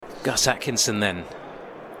Gus Atkinson then,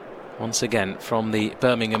 once again from the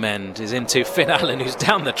Birmingham end, is into Finn Allen, who's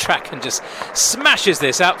down the track and just smashes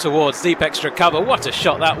this out towards deep extra cover. What a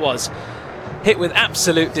shot that was. Hit with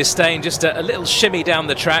absolute disdain, just a little shimmy down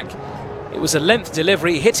the track. It was a length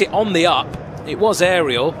delivery, hit it on the up. It was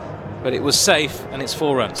aerial, but it was safe, and it's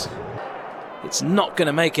 4 runs. It's not going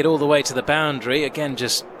to make it all the way to the boundary. Again,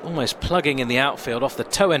 just almost plugging in the outfield off the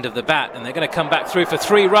toe end of the bat, and they're going to come back through for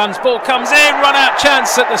 3 runs. Ball comes in, run out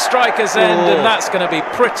chance at the striker's end, and that's going to be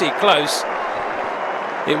pretty close.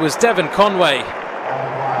 It was Devon Conway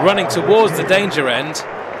running towards the danger end,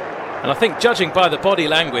 and I think, judging by the body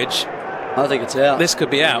language, I think it's out. This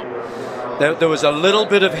could be out. There was a little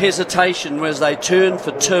bit of hesitation as they turned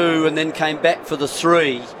for 2 and then came back for the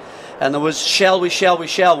 3. And there was shall we,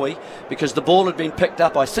 because the ball had been picked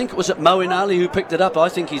up. I think it was at Moeen who picked it up. I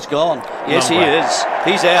think he's gone. Yes, he is.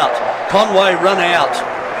 He's out. Conway run out.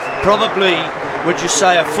 Probably, would you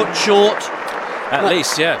say, a foot short? At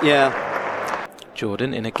least, yeah. Yeah.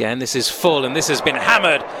 Jordan in again. This is full, and this has been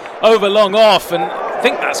hammered over long off, and I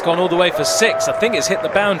think that's gone all the way for 6. I think it's hit the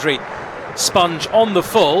boundary sponge on the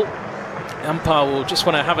full. The umpire will just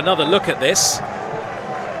want to have another look at this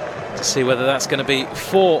to see whether that's going to be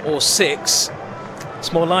 4 or 6.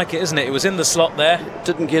 It's more like it, isn't it? It was in the slot there.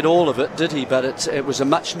 Didn't get all of it, did he? But it was a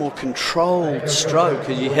much more controlled stroke.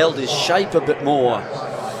 He held his shape a bit more.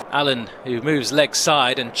 Allen, who moves leg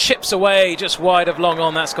side and chips away just wide of long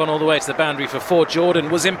on. That's gone all the way to the boundary for 4. Jordan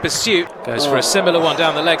was in pursuit. Goes for a similar one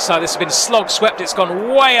down the leg side. This has been slog swept. It's gone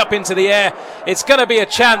way up into the air. It's going to be a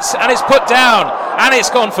chance, and it's put down, and it's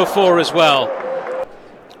gone for 4 as well.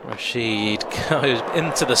 Rashid goes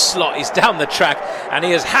into the slot. He's down the track, and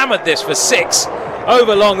he has hammered this for 6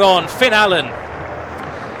 over long on. Finn Allen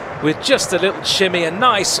with just a little shimmy, a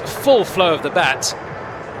nice full flow of the bat,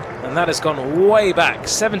 and that has gone way back.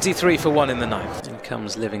 73 for 1 in the 9th. In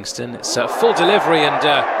comes Livingston. It's a full delivery, and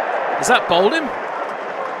has that bowled him?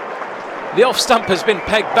 The off stump has been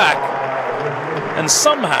pegged back, and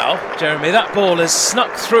somehow, Jeremy, that ball has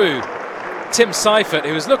snuck through Tim Seifert,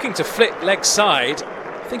 who was looking to flick leg side.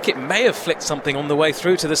 I think it may have flicked something on the way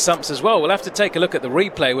through to the stumps as well. We'll have to take a look at the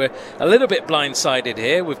replay. We're a little bit blindsided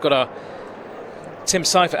here. We've got our Tim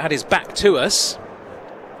Seifert had his back to us,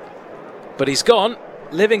 but he's gone.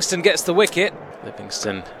 Livingston gets the wicket.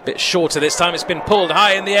 Livingston a bit shorter this time. It's been pulled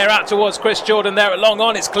high in the air out towards Chris Jordan there at long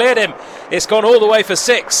on. It's cleared him. It's gone all the way for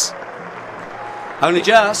 6. Only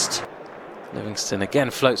just. Livingston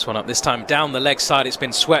again floats one up, this time down the leg side. It's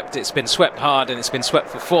been swept hard, and it's been swept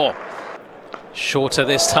for 4. Shorter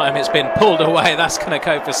this time, it's been pulled away. That's going to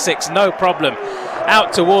go for 6, no problem.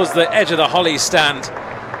 Out towards the edge of the Holly stand,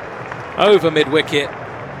 over mid-wicket.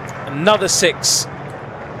 Another 6,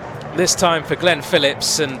 this time for Glenn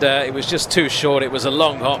Phillips, and it was just too short. It was a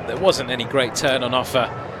long hop. There wasn't any great turn on offer.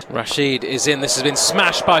 Rashid is in. This has been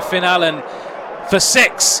smashed by Finn Allen for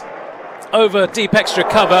 6, over deep extra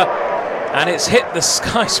cover, and it's hit the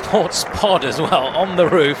Sky Sports pod as well, on the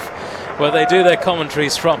roof, where they do their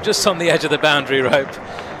commentaries from, just on the edge of the boundary rope.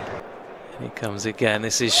 Here he comes again.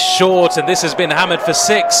 This is short, and this has been hammered for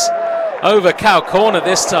 6 over cow corner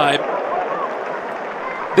this time.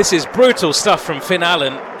 This is brutal stuff from Finn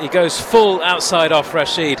Allen. He goes full outside off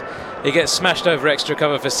Rashid. He gets smashed over extra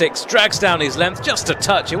cover for 6, drags down his length just a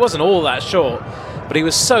touch. It wasn't all that short, but he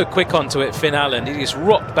was so quick onto it, Finn Allen. He just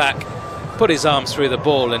rocked back, put his arms through the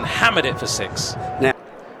ball, and hammered it for 6. Now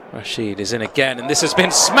Rashid is in again, and this has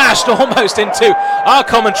been smashed almost into our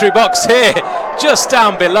commentary box here, just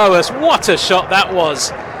down below us. What a shot that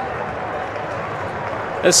was.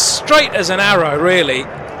 As straight as an arrow, really.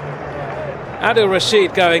 Adil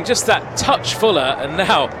Rashid going just that touch fuller, and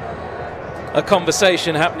now a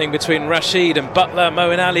conversation happening between Rashid and Butler.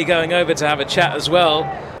 Moeen Ali going over to have a chat as well.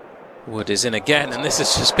 Wood is in again, and this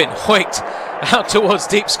has just been hoiked out towards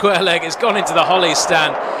deep square leg. It's gone into the Holly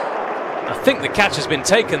stand. I think the catch has been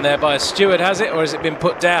taken there by a steward, has it? Or has it been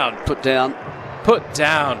put down? Put down. Put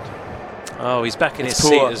down. Oh, he's back in his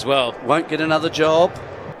seat as well. Won't get another job.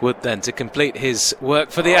 Wood then to complete his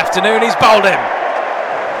work for the afternoon. He's bowled him.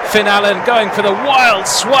 Finn Allen going for the wild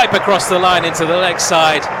swipe across the line into the leg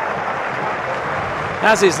side.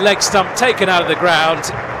 Has his leg stump taken out of the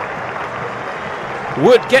ground.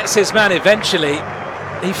 Wood gets his man eventually.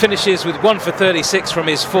 He finishes with 1 for 36 from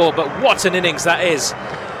his 4, but what an innings that is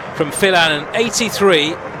from Phil Allen.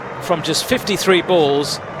 83 from just 53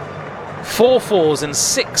 balls, 4 4s and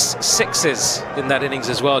 6 6s in that innings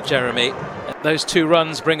as well, Jeremy. Those 2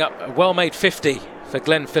 runs bring up a well-made 50 for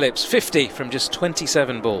Glenn Phillips, 50 from just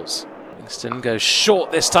 27 balls. Livingston goes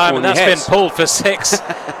short this time, and that's been pulled for 6,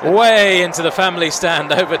 way into the family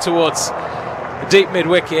stand over towards the deep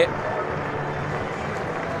mid-wicket.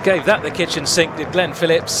 Gave that the kitchen sink, did Glenn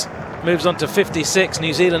Phillips. Moves on to 56.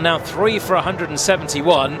 New Zealand now 3 for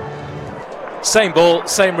 171. Same ball,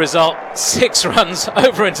 same result. 6 runs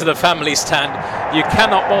over into the family stand. You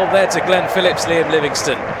cannot bowl there to Glenn Phillips, Liam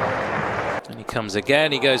Livingstone. And he comes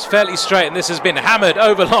again. He goes fairly straight, and this has been hammered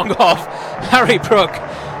over long off. Harry Brook,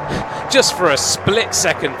 just for a split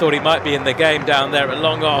second, thought he might be in the game down there at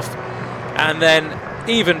long off. And then,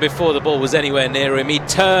 even before the ball was anywhere near him, he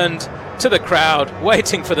turned to the crowd,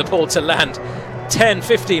 waiting for the ball to land 10,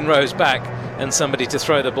 15 rows back, and somebody to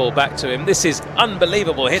throw the ball back to him. This is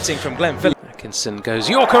unbelievable hitting from Glenn Phillips. Atkinson goes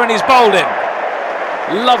Yorker and he's bowled him.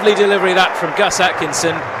 Lovely delivery that from Gus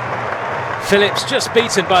Atkinson. Phillips just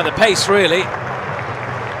beaten by the pace, really.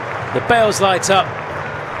 The bails light up,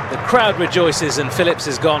 the crowd rejoices, and Phillips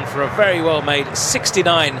is gone for a very well made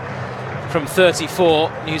 69 from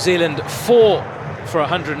 34. New Zealand 4 for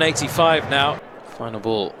 185 now. Final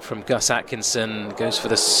ball from Gus Atkinson, goes for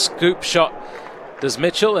the scoop shot. Does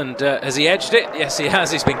Mitchell, and has he edged it? Yes, he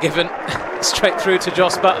has. He's been given straight through to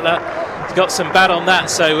Joss Buttler. He's got some bat on that,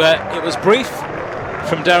 so it was brief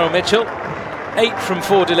from Daryl Mitchell. 8 from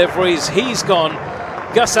 4 deliveries. He's gone.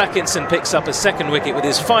 Gus Atkinson picks up a second wicket with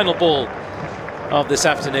his final ball of this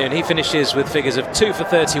afternoon. He finishes with figures of 2 for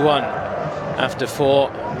 31 after 4.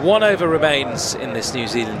 1 over remains in this New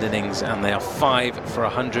Zealand innings, and they are 5 for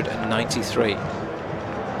 193.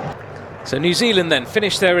 So New Zealand then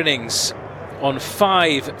finish their innings on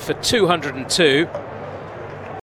 5 for 202.